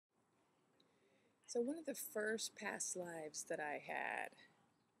So one of the first past lives that I had,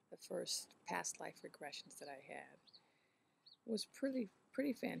 the first past life regressions that I had, was pretty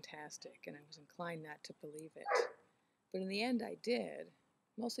fantastic, and I was inclined not to believe it. But in the end, I did,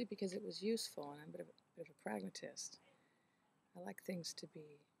 mostly because it was useful, and I'm a bit of a pragmatist. I like things to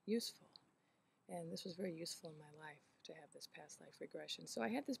be useful, and this was very useful in my life to have this past life regression. So I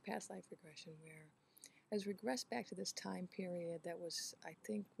had this past life regression where I was regressed back to this time period that was, I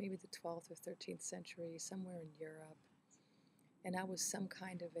think, maybe the 12th or 13th century, somewhere in Europe, and I was some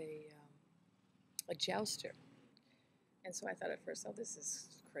kind of a jouster. And so I thought at first, oh, this is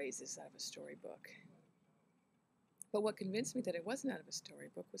crazy, this is out of a storybook. But what convinced me that it wasn't out of a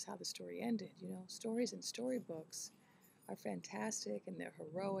storybook was how the story ended. You know, stories and storybooks are fantastic, and they're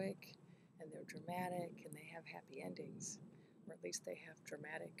heroic, and they're dramatic, and they have happy endings, or at least they have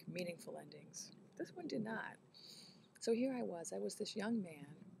dramatic, meaningful endings. This one did not. So here I was this young man,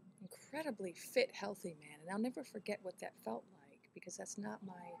 incredibly fit, healthy man, and I'll never forget what that felt like because that's not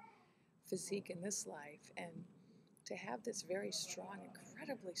my physique in this life. And to have this very strong,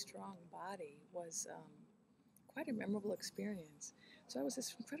 incredibly strong body was quite a memorable experience. So I was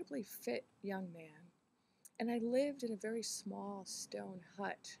this incredibly fit young man, and I lived in a very small stone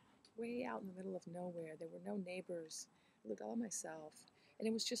hut way out in the middle of nowhere. There were no neighbors. I lived all myself, and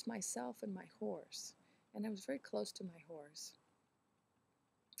it was just myself and my horse. And I was very close to my horse.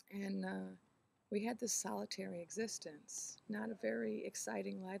 And we had this solitary existence, not a very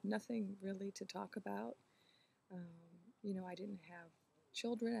exciting life, nothing really to talk about. Um, I didn't have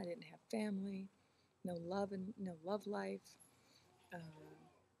children, I didn't have family, no love and no love life. Uh,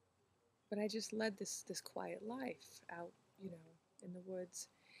 but I just led this quiet life out, in the woods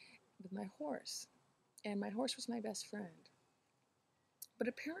with my horse. And my horse was my best friend. But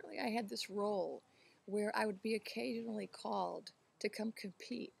apparently I had this role where I would be occasionally called to come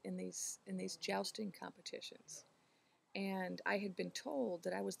compete in these jousting competitions. And I had been told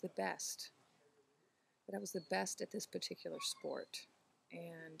that I was the best, that I was the best at this particular sport.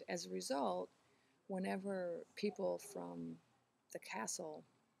 And as a result, whenever people from the castle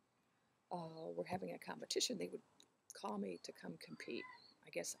were having a competition, they would call me to come compete.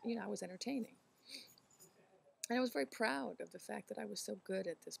 I guess, I was entertaining. And I was very proud of the fact that I was so good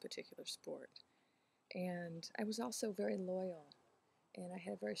at this particular sport. And I was also very loyal, and I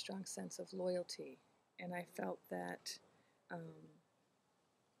had a very strong sense of loyalty. And I felt that um,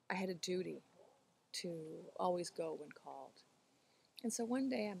 I had a duty to always go when called. And so one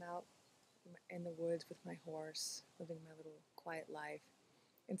day I'm out in the woods with my horse, living my little quiet life,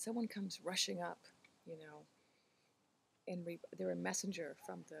 and someone comes rushing up, you know, and they're a messenger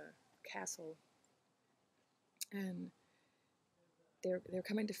from the castle, and they're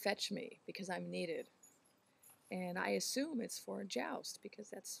coming to fetch me because I'm needed. And I assume it's for a joust because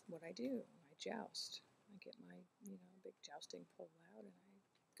that's what I do. I joust. I get my, big jousting pole out and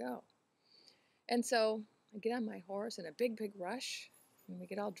I go. And so I get on my horse in a big rush, and we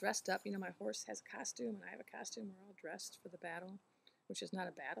get all dressed up. My horse has a costume and I have a costume. We're all dressed for the battle, which is not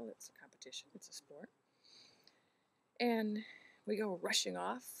a battle, it's a competition, it's a sport. And we go rushing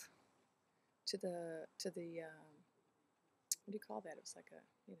off to the what do you call that? It was like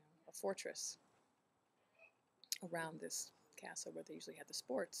a fortress around this castle where they usually had the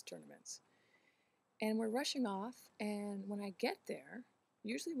sports tournaments. And we're rushing off, and when I get there,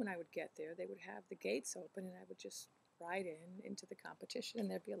 usually when I would get there, they would have the gates open, and I would just ride into the competition, and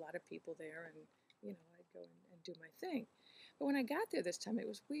there'd be a lot of people there, and, I'd go and do my thing. But when I got there this time, it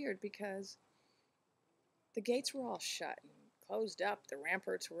was weird because the gates were all shut and closed up. The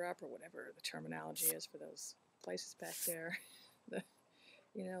ramparts were up, or whatever the terminology is for those places back there. The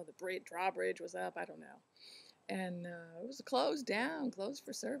drawbridge was up, I don't know. And it was closed down, closed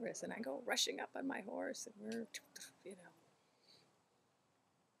for service. And I go rushing up on my horse, and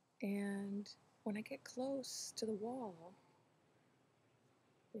And when I get close to the wall,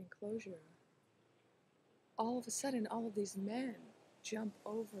 the enclosure, all of a sudden, all of these men jump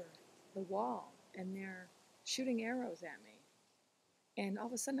over the wall, and they're shooting arrows at me. And all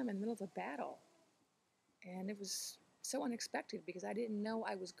of a sudden, I'm in the middle of a battle. And it was so unexpected because I didn't know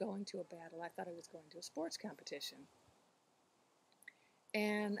I was going to a battle. I thought I was going to a sports competition.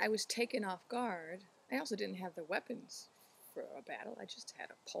 And I was taken off guard. I also didn't have the weapons for a battle. I just had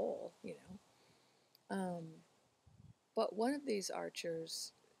a pole, But one of these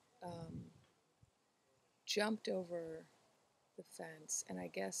archers jumped over the fence and I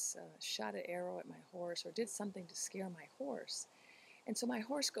guess shot an arrow at my horse or did something to scare my horse. And so my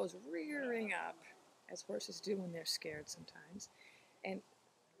horse goes rearing up, as horses do when they're scared sometimes, and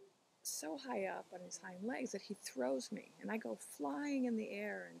so high up on his hind legs that he throws me, and I go flying in the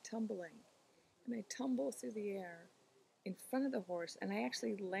air and tumbling and I tumble through the air in front of the horse, and I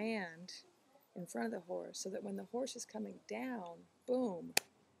actually land in front of the horse so that when the horse is coming down, boom,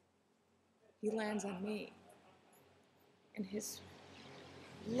 he lands on me. And his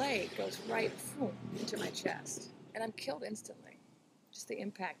leg goes right boom, into my chest. And I'm killed instantly. Just the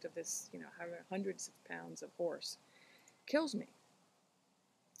impact of this, hundreds of pounds of horse kills me.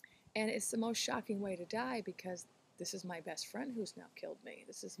 And it's the most shocking way to die because this is my best friend who's now killed me.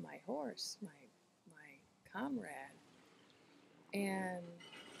 This is my horse, my comrade. And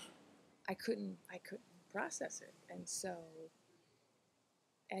I couldn't process it. And so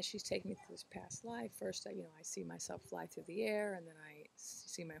as she's taking me through this past life, first I see myself fly through the air, and then I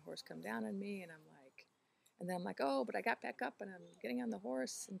see my horse come down on me, and then I'm like, oh, but I got back up and I'm getting on the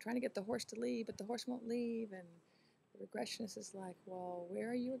horse and trying to get the horse to leave, but the horse won't leave. And the regressionist is like, well,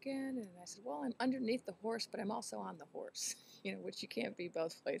 where are you again? And I said, well, I'm underneath the horse, but I'm also on the horse, which you can't be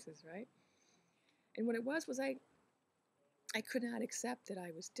both places, right? And what it was I could not accept that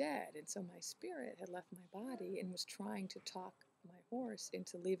I was dead. And so my spirit had left my body and was trying to talk my horse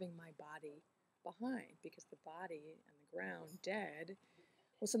into leaving my body behind, because the body on the ground, dead,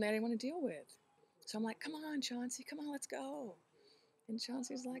 was something I didn't want to deal with. So I'm like, come on, Chauncey, come on, let's go. And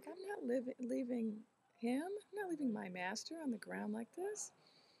Chauncey's like, I'm not leaving him. I'm not leaving my master on the ground like this.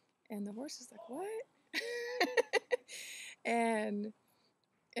 And the horse is like, what? and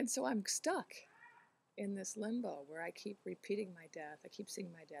so I'm stuck in this limbo where I keep repeating my death. I keep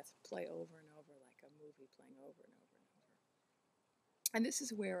seeing my death play over and over like a movie playing over and over and over. And this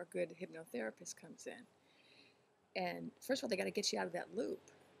is where a good hypnotherapist comes in. And first of all, they got to get you out of that loop,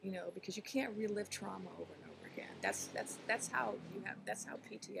 because you can't relive trauma over and over again. That's how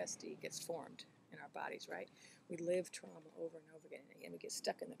PTSD gets formed in our bodies, right? We live trauma over and over again, and we get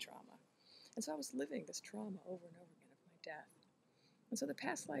stuck in the trauma. And so I was living this trauma over and over again of my death. And so the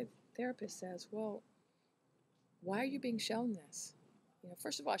past life therapist says, well, why are you being shown this?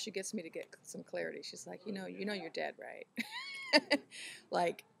 First of all, she gets me to get some clarity. She's like, you're dead, right?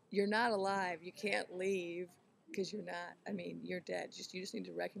 Like, you're not alive. You can't leave because you're not. You're dead. You just need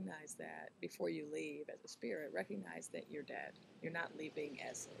to recognize that before you leave as a spirit. Recognize that you're dead. You're not leaving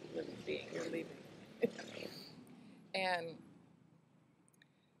as a living being. You're leaving.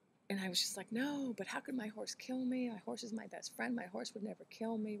 And I was just like, no, but how could my horse kill me? My horse is my best friend. My horse would never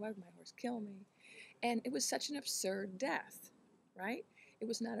kill me. Why would my horse kill me? And it was such an absurd death, right? It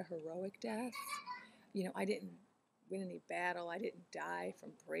was not a heroic death. I didn't win any battle. I didn't die from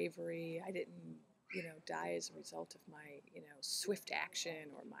bravery. I didn't, die as a result of my, swift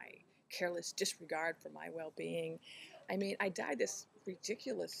action or my careless disregard for my well-being. I died this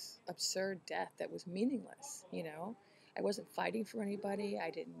ridiculous, absurd death that was meaningless, I wasn't fighting for anybody. I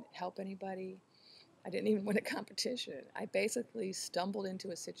didn't help anybody. I didn't even win a competition. I basically stumbled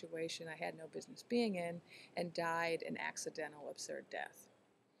into a situation I had no business being in and died an accidental, absurd death.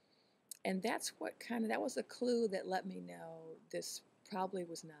 And that was a clue that let me know this probably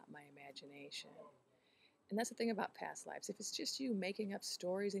was not my imagination. And that's the thing about past lives. If it's just you making up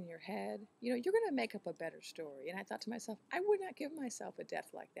stories in your head, you're going to make up a better story. And I thought to myself, I would not give myself a death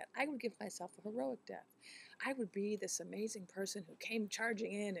like that. I would give myself a heroic death. I would be this amazing person who came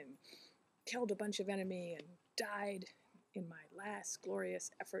charging in and killed a bunch of enemy and died in my last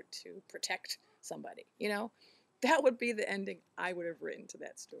glorious effort to protect somebody. That would be the ending I would have written to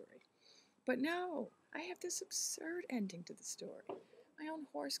that story. But no, I have this absurd ending to the story. My own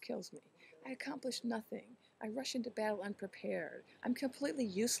horse kills me. I accomplish nothing. I rush into battle unprepared. I'm completely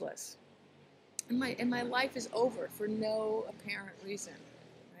useless. And my life is over for no apparent reason,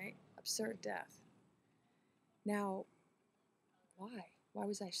 right? Absurd death. Now, why? Why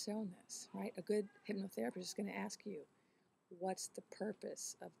was I shown this, right? A good hypnotherapist is going to ask you, what's the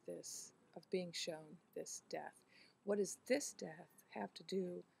purpose of this, of being shown this death? What does this death have to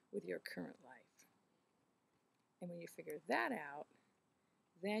do with your current life? And when you figure that out,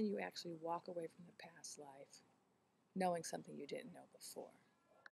 then you actually walk away from the past life knowing something you didn't know before.